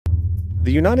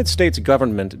The United States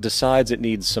government decides it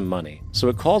needs some money, so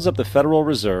it calls up the Federal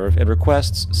Reserve and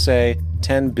requests, say,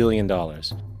 $10 billion.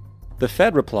 The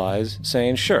Fed replies,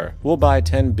 saying, sure, we'll buy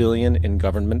 $10 billion in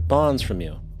government bonds from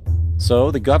you.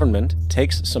 So the government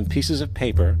takes some pieces of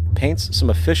paper, paints some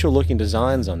official-looking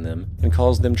designs on them, and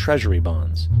calls them treasury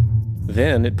bonds.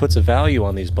 Then it puts a value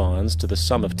on these bonds to the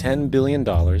sum of $10 billion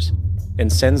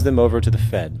and sends them over to the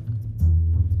Fed.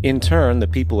 In turn, the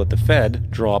people at the Fed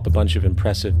draw up a bunch of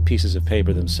impressive pieces of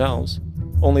paper themselves,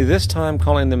 only this time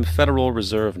calling them Federal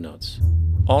Reserve notes,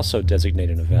 also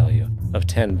designating a value of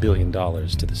 $10 billion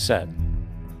to the set.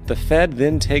 The Fed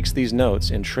then takes these notes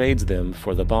and trades them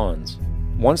for the bonds.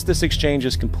 Once this exchange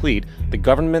is complete, the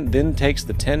government then takes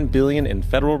the $10 billion in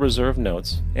Federal Reserve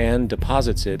notes and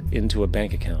deposits it into a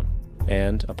bank account.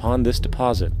 And upon this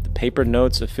deposit, the paper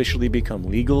notes officially become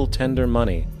legal tender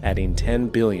money, adding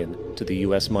 $10 billion to the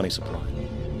U.S. money supply.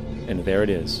 And there it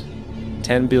is.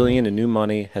 $10 billion in new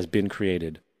money has been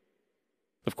created.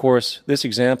 Of course, this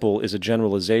example is a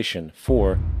generalization,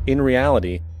 for, in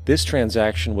reality, this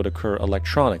transaction would occur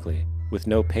electronically, with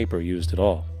no paper used at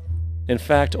all. In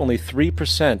fact, only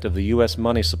 3% of the U.S.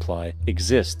 money supply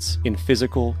exists in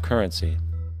physical currency.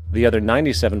 The other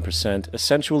 97%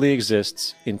 essentially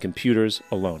exists in computers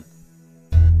alone.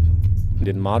 And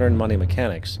in modern money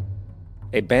mechanics,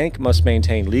 a bank must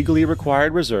maintain legally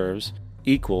required reserves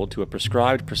equal to a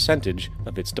prescribed percentage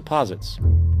of its deposits.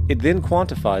 It then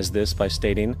quantifies this by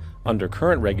stating, under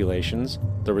current regulations,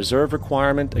 the reserve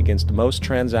requirement against most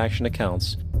transaction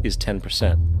accounts is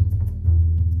 10%.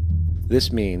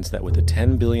 This means that with a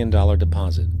 $10 billion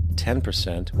deposit,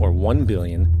 10%, or $1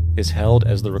 billion, is held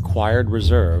as the required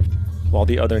reserve, while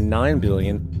the other $9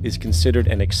 billion is considered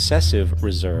an excessive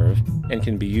reserve and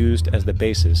can be used as the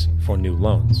basis for new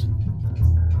loans.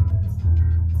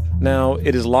 Now,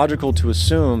 it is logical to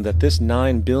assume that this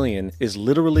 $9 billion is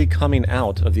literally coming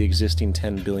out of the existing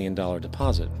 $10 billion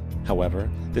deposit. However,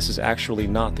 this is actually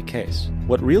not the case.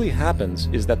 What really happens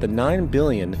is that the $9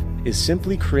 billion is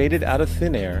simply created out of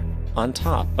thin air on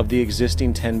top of the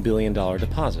existing $10 billion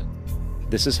deposit.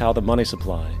 This is how the money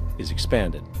supply is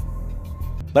expanded.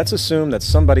 Let's assume that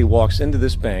somebody walks into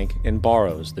this bank and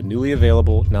borrows the newly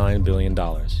available $9 billion.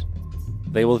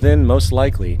 They will then most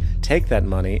likely take that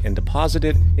money and deposit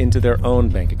it into their own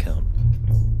bank account.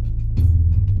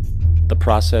 The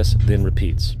process then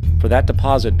repeats, for that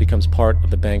deposit becomes part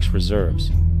of the bank's reserves.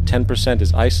 10%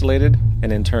 is isolated,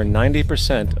 and in turn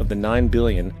 90% of the $9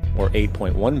 billion, or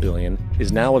 $8.1 billion,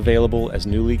 is now available as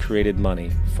newly created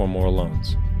money for more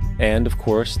loans. And of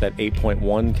course, that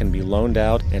 8.1 can be loaned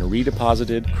out and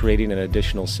redeposited, creating an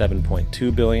additional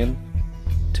 7.2 billion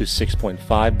to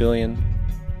 6.5 billion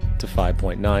to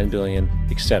 5.9 billion,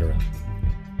 etc.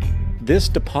 This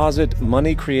deposit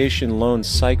money creation loan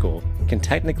cycle can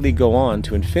technically go on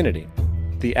to infinity.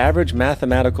 The average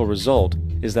mathematical result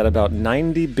is that about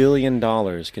 $90 billion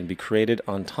can be created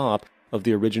on top of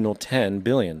the original $10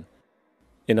 billion.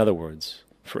 In other words,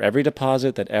 for every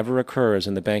deposit that ever occurs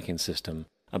in the banking system,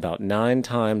 about 9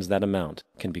 times that amount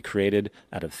can be created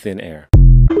out of thin air.